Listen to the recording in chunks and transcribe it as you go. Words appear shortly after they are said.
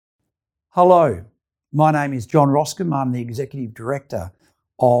Hello, my name is John Roscombe. I'm the Executive Director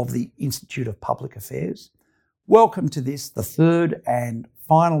of the Institute of Public Affairs. Welcome to this, the third and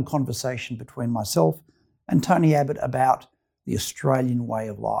final conversation between myself and Tony Abbott about the Australian way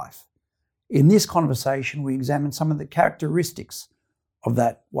of life. In this conversation, we examine some of the characteristics of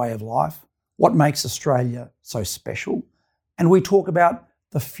that way of life, what makes Australia so special, and we talk about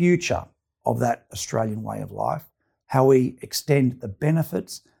the future of that Australian way of life, how we extend the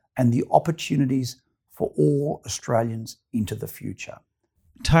benefits and the opportunities for all Australians into the future.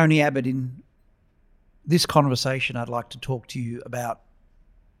 Tony Abbott, in this conversation, I'd like to talk to you about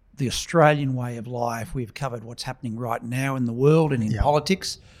the Australian way of life. We've covered what's happening right now in the world and in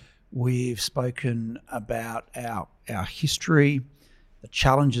politics. We've spoken about our history, the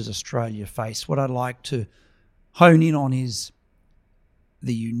challenges Australia face. What I'd like to hone in on is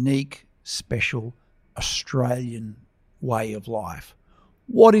the unique, special Australian way of life.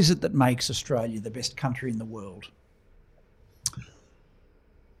 What is it that makes Australia the best country in the world?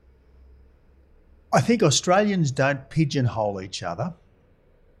 I think Australians don't pigeonhole each other.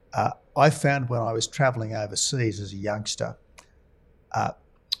 I found when I was travelling overseas as a youngster,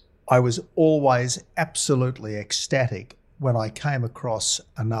 I was always absolutely ecstatic when I came across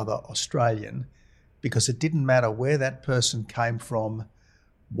another Australian, because it didn't matter where that person came from,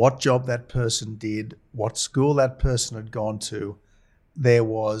 what job that person did, what school that person had gone to. There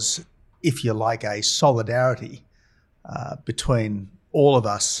was, if you like, a solidarity between all of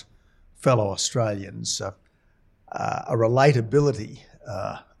us fellow Australians, a relatability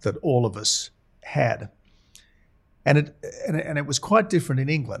that all of us had. And it was quite different in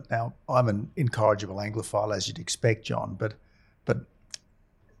England. Now, I'm an incorrigible Anglophile, as you'd expect, John, but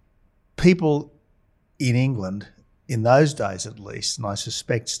people in England, in those days at least, and I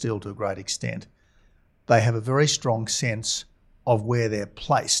suspect still to a great extent, they have a very strong sense of where they're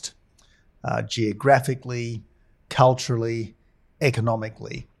placed, geographically, culturally,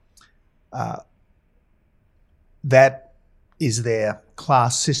 economically. That is their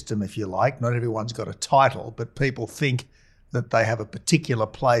class system, if you like. Not everyone's got a title, but people think that they have a particular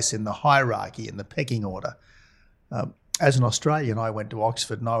place in the hierarchy, in the pecking order. As an Australian, I went to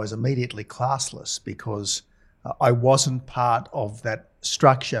Oxford and I was immediately classless because I wasn't part of that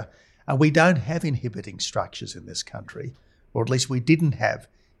structure. And we don't have inhibiting structures in this country, or at least we didn't have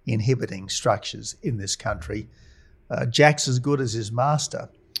inhibiting structures in this country. Jack's as good as his master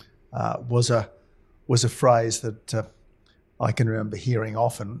was a phrase that I can remember hearing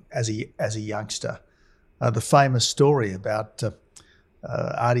often as a youngster. The famous story about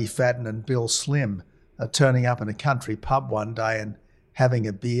Artie Fadden and Bill Slim turning up in a country pub one day and having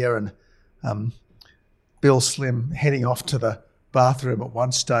a beer, and Bill Slim heading off to the bathroom at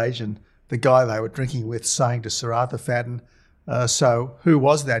one stage, and the guy they were drinking with saying to Sir Arthur Fadden, so who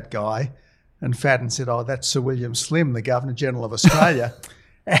was that guy? And Fadden said, oh, that's Sir William Slim, the Governor-General of Australia.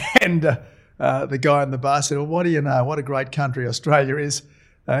 And the guy in the bar said, well, what do you know? What a great country Australia is.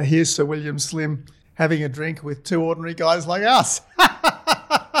 Here's Sir William Slim having a drink with two ordinary guys like us.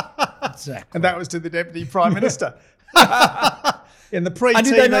 Exactly. And that was to the Deputy Prime Minister. In the pre-TV,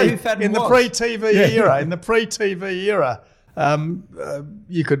 did they know who Fadden in the was? pre-TV era, in the pre-TV era,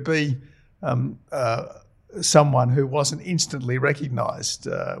 you could be someone who wasn't instantly recognised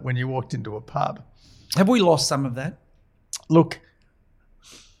when you walked into a pub. Have we lost some of that? Look,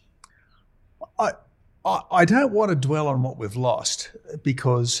 I don't want to dwell on what we've lost,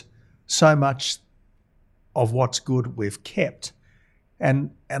 because so much of what's good we've kept.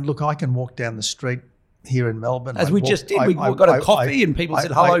 And look, I can walk down the street here in Melbourne. As we just did, we got a coffee and people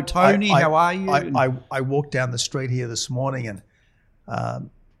said, hello, Tony, how are you? I walked down the street here this morning and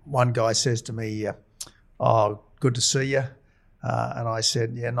one guy says to me, oh, good to see you. And I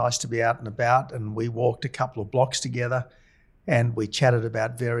said, yeah, nice to be out and about. And we walked a couple of blocks together and we chatted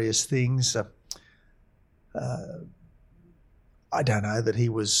about various things. I don't know that he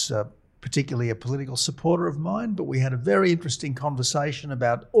was particularly a political supporter of mine, but we had a very interesting conversation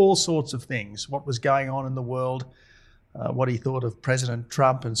about all sorts of things, what was going on in the world, what he thought of President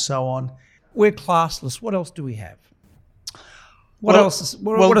Trump and so on. We're classless. What else do we have? What are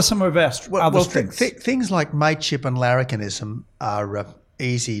some of our other strengths? Things like mateship and larrikinism are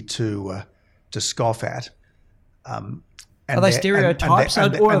easy to scoff at. Are they stereotypes, or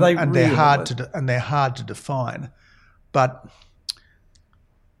are they real? They're hard to define. But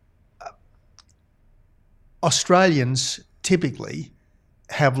Australians typically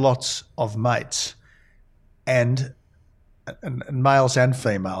have lots of mates, and males and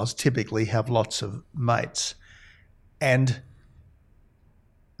females typically have lots of mates, and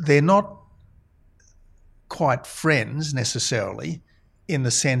they're not quite friends necessarily, in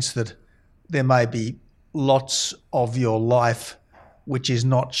the sense that there may be lots of your life which is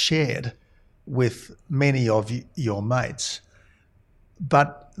not shared with many of your mates,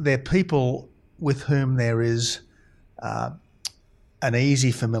 but they're people with whom there is an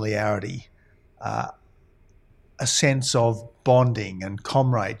easy familiarity, a sense of bonding and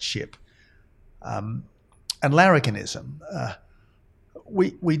comradeship, and larrikinism.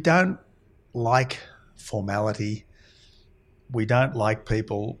 We don't like formality. We don't like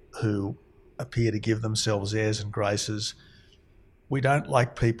people who appear to give themselves airs and graces. We don't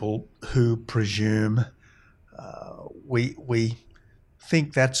like people who presume. We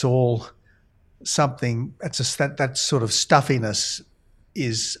think that's all something, that sort of stuffiness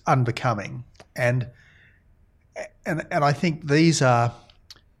is unbecoming. And I think these are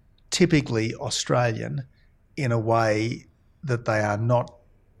typically Australian in a way that they are not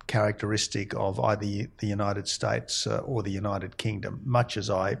characteristic of either the United States or the United Kingdom, much as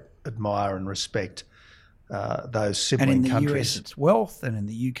I admire and respect those sibling countries. And in the US it's wealth, and in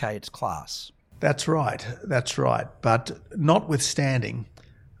the UK it's class. That's right. But notwithstanding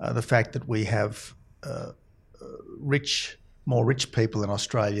the fact that we have more rich people in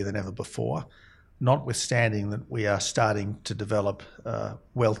Australia than ever before, notwithstanding that we are starting to develop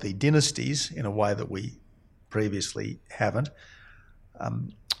wealthy dynasties in a way that we previously haven't,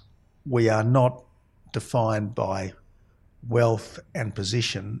 we are not defined by wealth and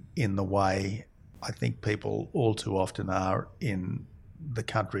position in the way I think people all too often are in the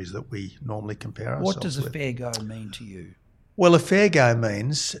countries that we normally compare ourselves with. What does a fair go mean to you? Well, a fair go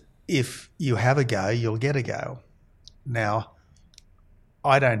means if you have a go, you'll get a go. Now,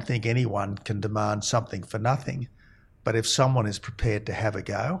 I don't think anyone can demand something for nothing, but if someone is prepared to have a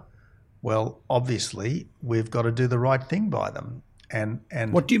go, well, obviously we've got to do the right thing by them. And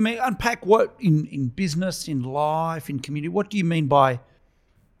what do you mean? Unpack what in business, in life, in community. What do you mean by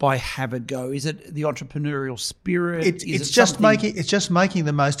have a go? Is it the entrepreneurial spirit? It's just making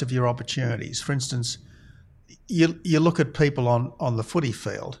the most of your opportunities. For instance, you look at people on the footy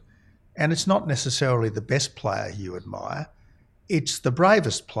field, and it's not necessarily the best player you admire. It's the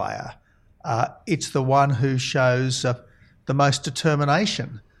bravest player. It's the one who shows the most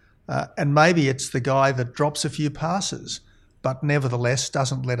determination. And maybe it's the guy that drops a few passes, but nevertheless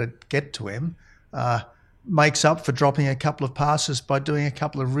doesn't let it get to him, makes up for dropping a couple of passes by doing a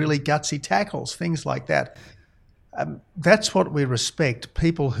couple of really gutsy tackles, things like that. That's what we respect,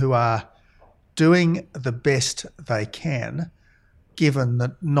 people who are doing the best they can, given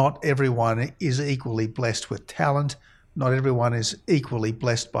that not everyone is equally blessed with talent, not everyone is equally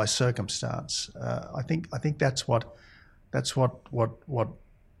blessed by circumstance. I think that's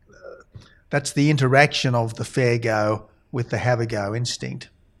the interaction of the fair go with the have a go instinct.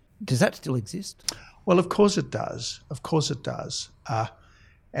 Does that still exist? Well, of course it does.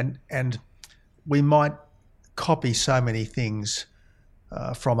 And we might copy so many things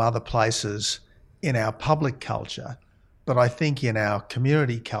from other places in our public culture, but I think in our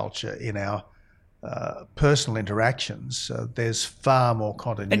community culture, in our personal interactions, there's far more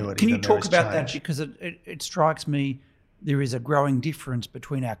continuity. And can you talk about change. that? Because it strikes me there is a growing difference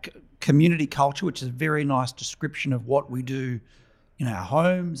between our community culture, which is a very nice description of what we do in our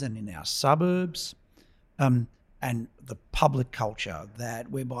homes and in our suburbs, and the public culture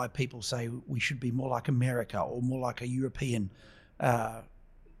whereby people say we should be more like America or more like a European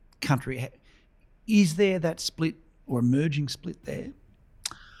country. Is there that split or emerging split there?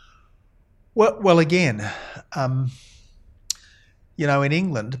 Well, again, in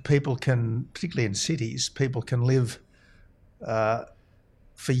England, people can, particularly in cities, people can live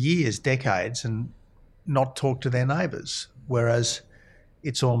for years, decades, and not talk to their neighbours, whereas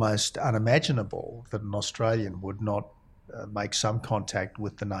it's almost unimaginable that an Australian would not make some contact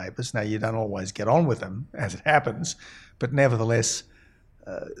with the neighbours. Now, you don't always get on with them, as it happens, but nevertheless,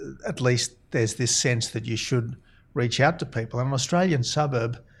 at least there's this sense that you should reach out to people. In an Australian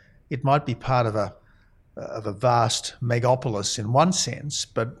suburb, it might be part of a vast megapolis in one sense,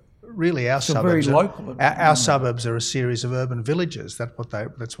 but really our suburbs very local. Our suburbs are a series of urban villages.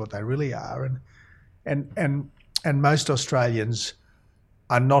 That's what they really are, and most Australians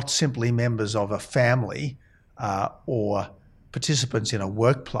are not simply members of a family or participants in a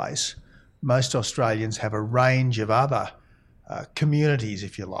workplace. Most Australians have a range of other communities,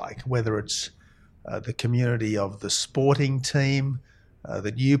 if you like, whether it's the community of the sporting team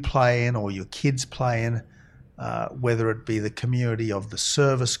that you play in or your kids play in, whether it be the community of the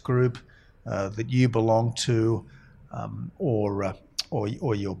service group that you belong to, or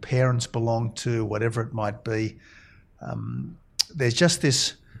your parents belong to, whatever it might be. There's just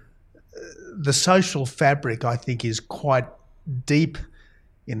this, the social fabric, I think, is quite deep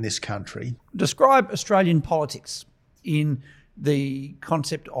in this country. Describe Australian politics in the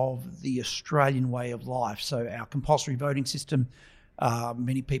concept of the Australian way of life. So our compulsory voting system,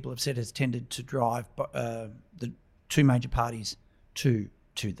 many people have said, has tended to drive the two major parties to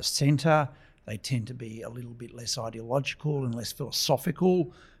the centre. They tend to be a little bit less ideological and less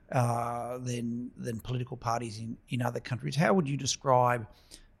philosophical than political parties in other countries. How would you describe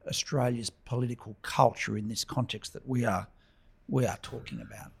Australia's political culture in this context that we are talking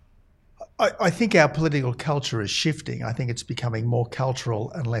about? I think our political culture is shifting. I think it's becoming more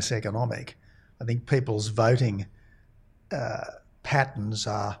cultural and less economic. I think people's voting patterns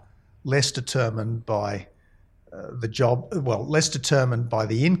are less determined by less determined by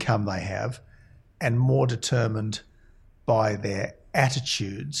the income they have and more determined by their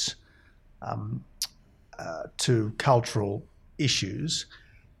attitudes to cultural issues.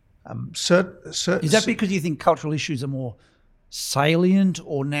 Is that because you think cultural issues are more salient,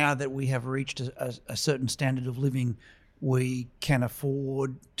 or now that we have reached a certain standard of living, we can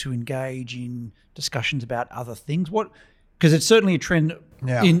afford to engage in discussions about other things? Because it's certainly a trend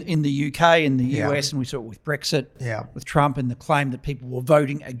in the UK and the US, and we saw it with Brexit, with Trump, and the claim that people were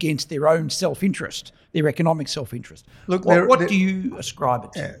voting against their own self-interest, their economic self-interest. Look, what do you ascribe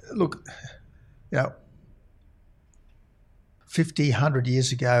it to? Look, 50, 100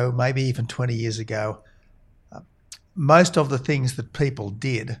 years ago, maybe even 20 years ago, most of the things that people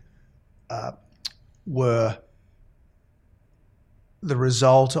did were the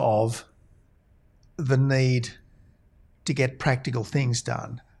result of the need to get practical things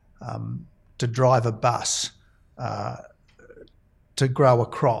done, to drive a bus, to grow a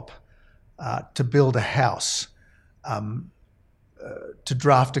crop, to build a house, to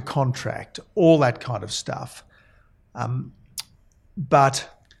draft a contract, all that kind of stuff. But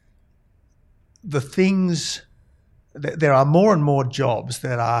the things... There are more and more jobs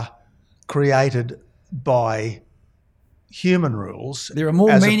that are created by human rules. There are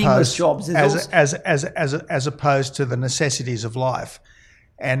more meaningless jobs as opposed to the necessities of life.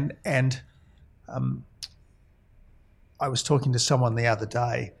 And I was talking to someone the other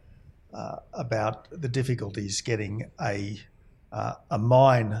day about the difficulties getting a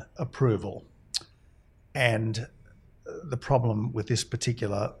mine approval, and the problem with this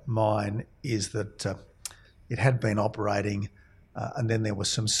particular mine is that it had been operating and then there were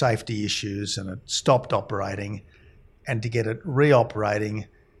some safety issues and it stopped operating. And to get it reoperating,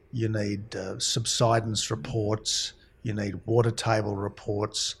 you need subsidence reports, you need water table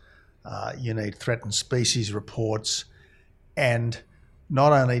reports, you need threatened species reports. And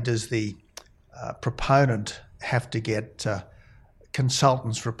not only does the proponent have to get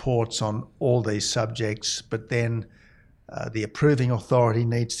consultants' reports on all these subjects, but then the approving authority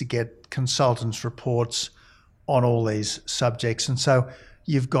needs to get consultants' reports on all these subjects. And so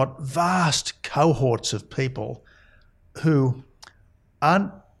you've got vast cohorts of people who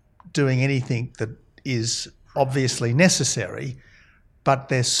aren't doing anything that is obviously necessary, but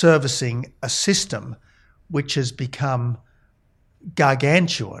they're servicing a system which has become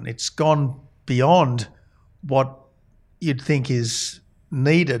gargantuan. It's gone beyond what you'd think is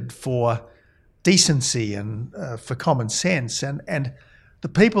needed for decency and for common sense. And the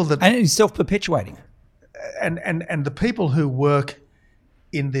people that... And it's self-perpetuating. And the people who work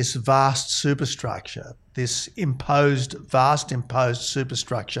in this vast superstructure, this vast imposed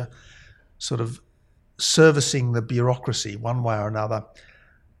superstructure, sort of servicing the bureaucracy one way or another,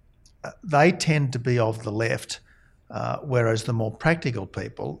 they tend to be of the left, whereas the more practical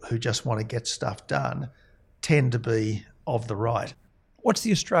people who just want to get stuff done tend to be of the right. What's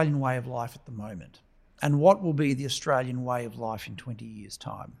the Australian way of life at the moment? And what will be the Australian way of life in 20 years'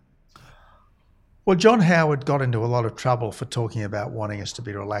 time? Well, John Howard got into a lot of trouble for talking about wanting us to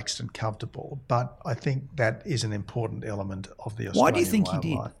be relaxed and comfortable, but I think that is an important element of the Australian way of life. Why do you think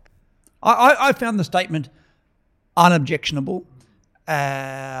he did? I found the statement unobjectionable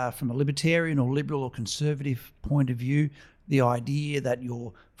from a libertarian or liberal or conservative point of view. The idea that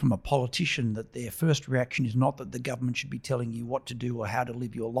from a politician, that their first reaction is not that the government should be telling you what to do or how to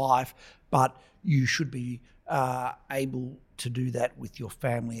live your life, but you should be able to do that with your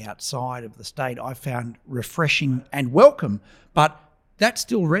family outside of the state, I found refreshing and welcome. But that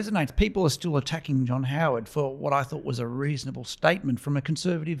still resonates. People are still attacking John Howard for what I thought was a reasonable statement from a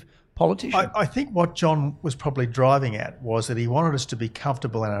conservative politician. I think what John was probably driving at was that he wanted us to be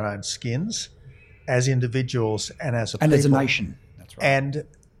comfortable in our own skins as individuals and as a people. And as a nation. That's right. And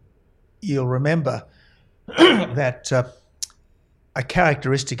you'll remember that a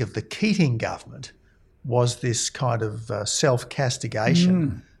characteristic of the Keating government was this kind of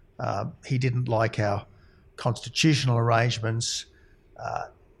self-castigation. He didn't like our constitutional arrangements.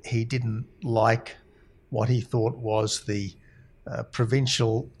 He didn't like what he thought was the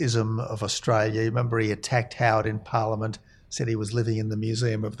provincialism of Australia. You remember he attacked Howard in Parliament, said he was living in the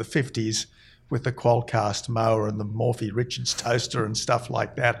museum of the 50s with the Qualcast mower and the Morphy Richards toaster and stuff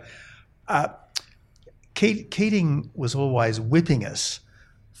like that. Keating was always whipping us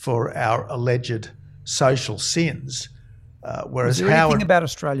for our alleged social sins, whereas Was there Howard... anything about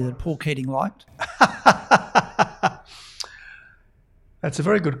Australia that Paul Keating liked? That's a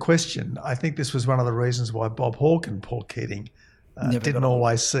very good question. I think this was one of the reasons why Bob Hawke and Paul Keating didn't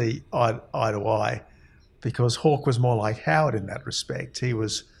always see eye to eye, because Hawke was more like Howard in that respect. He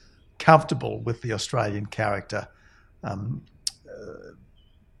was comfortable with the Australian character,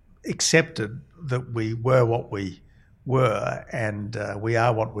 accepted that we were what we were and we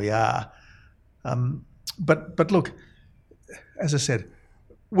are what we are. But look, as I said,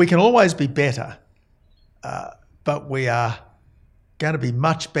 we can always be better, but we are going to be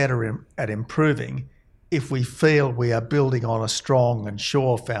much better at improving if we feel we are building on a strong and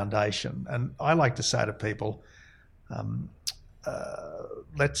sure foundation. And I like to say to people,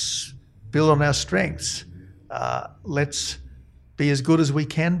 let's build on our strengths. Let's be as good as we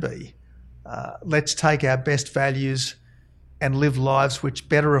can be. Let's take our best values and live lives which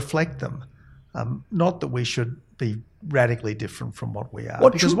better reflect them. Not that we should be radically different from what we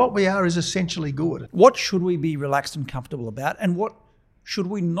are, because what we are is essentially good. What should we be relaxed and comfortable about, and what should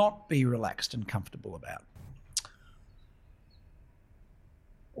we not be relaxed and comfortable about?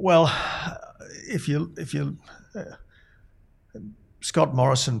 Well, if you Scott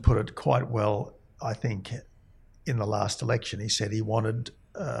Morrison put it quite well, I think, in the last election. He said he wanted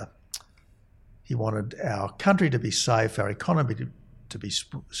our country to be safe, our economy to be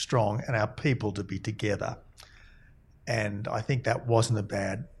strong, and our people to be together. And I think that wasn't a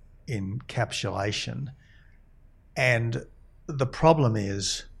bad encapsulation. And the problem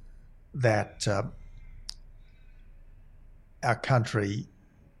is that our country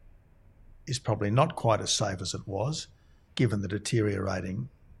is probably not quite as safe as it was, given the deteriorating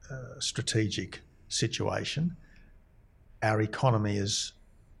strategic situation. Our economy is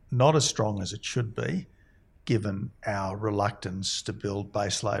not as strong as it should be, given our reluctance to build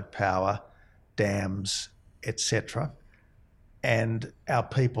baseload power, dams, etc. And our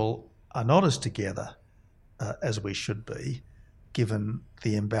people are not as together as we should be, given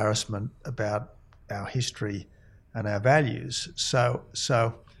the embarrassment about our history and our values. So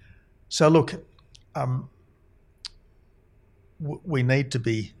look, we need to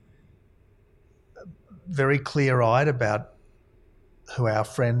be very clear-eyed about who our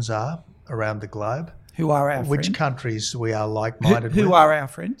friends are around the globe. Who are our friends? Which countries we are like-minded with. Who are our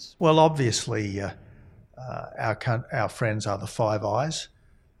friends? Well, obviously, our friends are the Five Eyes,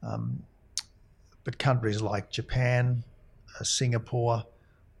 but countries like Japan, Singapore,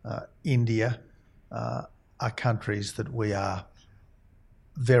 India are countries that we are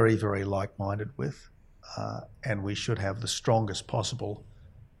very, very like-minded with, and we should have the strongest possible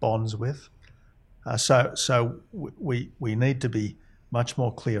bonds with. So we need to be much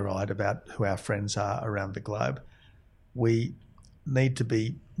more clear-eyed about who our friends are around the globe. We need to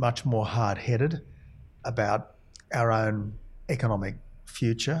be much more hard-headed about our own economic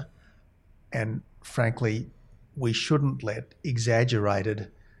future, and frankly, we shouldn't let exaggerated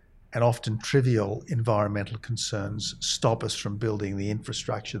and often trivial environmental concerns stop us from building the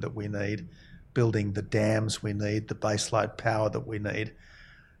infrastructure that we need, building the dams we need, the baseload power that we need.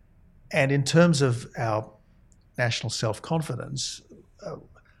 And in terms of our national self-confidence,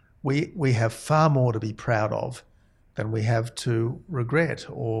 we have far more to be proud of than we have to regret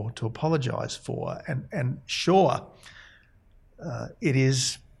or to apologise for. And sure, it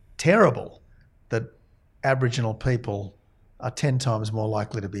is terrible that Aboriginal people are 10 times more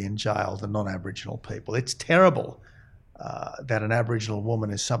likely to be in jail than non-Aboriginal people. It's terrible that an Aboriginal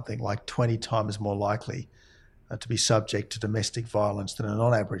woman is something like 20 times more likely to be subject to domestic violence than a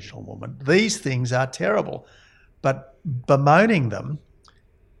non-Aboriginal woman. These things are terrible, but bemoaning them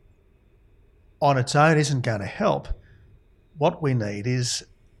on its own isn't going to help. What we need is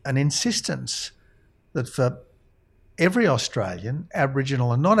an insistence that for every Australian,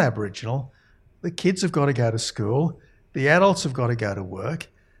 Aboriginal and non-Aboriginal, the kids have got to go to school, the adults have got to go to work,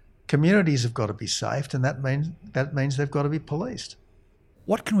 communities have got to be safe, and that means they've got to be policed.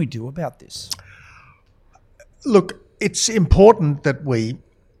 What can we do about this? Look, it's important that we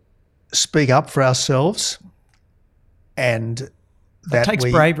speak up for ourselves, and that takes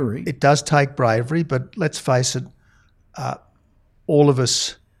bravery. It does take bravery, but let's face it, all of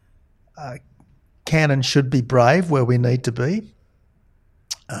us can and should be brave where we need to be.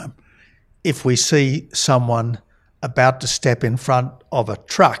 If we see someone about to step in front of a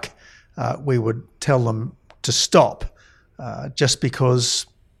truck, we would tell them to stop, just because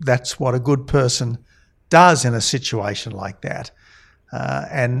that's what a good person does in a situation like that.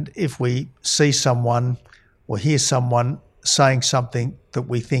 And if we see someone or hear someone saying something that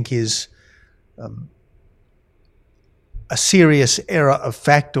we think is a serious error of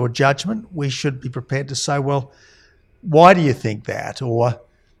fact or judgment, we should be prepared to say, well, why do you think that? Or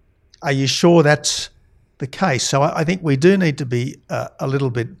are you sure that's the case? So I think we do need to be a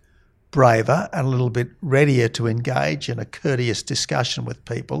little bit braver and a little bit readier to engage in a courteous discussion with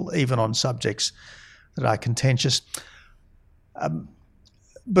people, even on subjects that are contentious.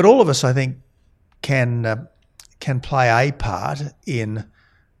 But all of us, I think, can play a part in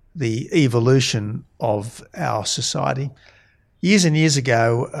the evolution of our society. Years and years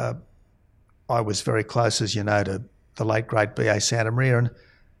ago, I was very close, as you know, to the late, great B.A. Santa Maria, and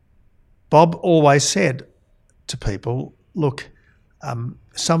Bob always said to people, look,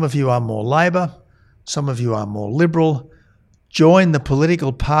 some of you are more Labor, some of you are more Liberal. Join the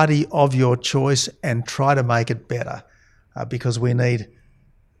political party of your choice and try to make it better, because we need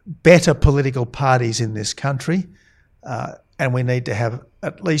better political parties in this country, and we need to have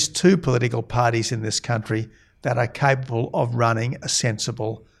at least two political parties in this country that are capable of running a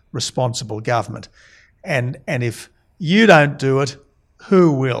sensible, responsible government. And if you don't do it,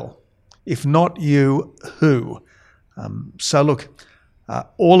 who will? If not you, who? So look,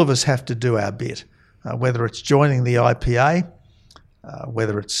 all of us have to do our bit, whether it's joining the IPA,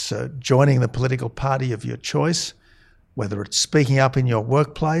 whether it's joining the political party of your choice, whether it's speaking up in your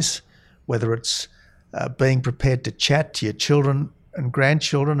workplace, whether it's being prepared to chat to your children and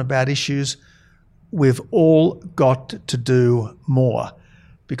grandchildren about issues. We've all got to do more,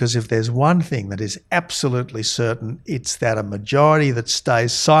 because if there's one thing that is absolutely certain, it's that a majority that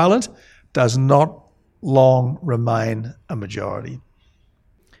stays silent does not long remain a majority.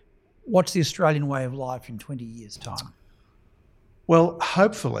 What's the Australian way of life in 20 years' time? Well,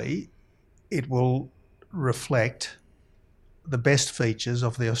 hopefully it will reflect the best features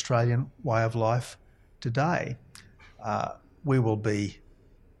of the Australian way of life today. We will be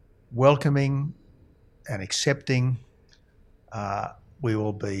welcoming and accepting. We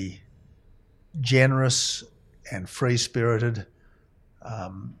will be generous and free-spirited.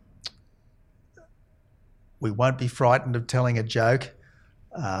 We won't be frightened of telling a joke.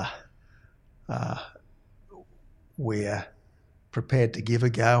 We're prepared to give a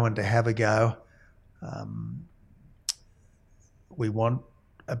go and to have a go. We want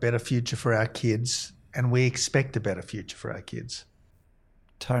a better future for our kids, and we expect a better future for our kids.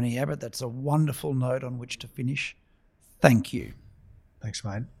 Tony Abbott, that's a wonderful note on which to finish. Thank you. Thanks,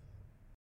 mate.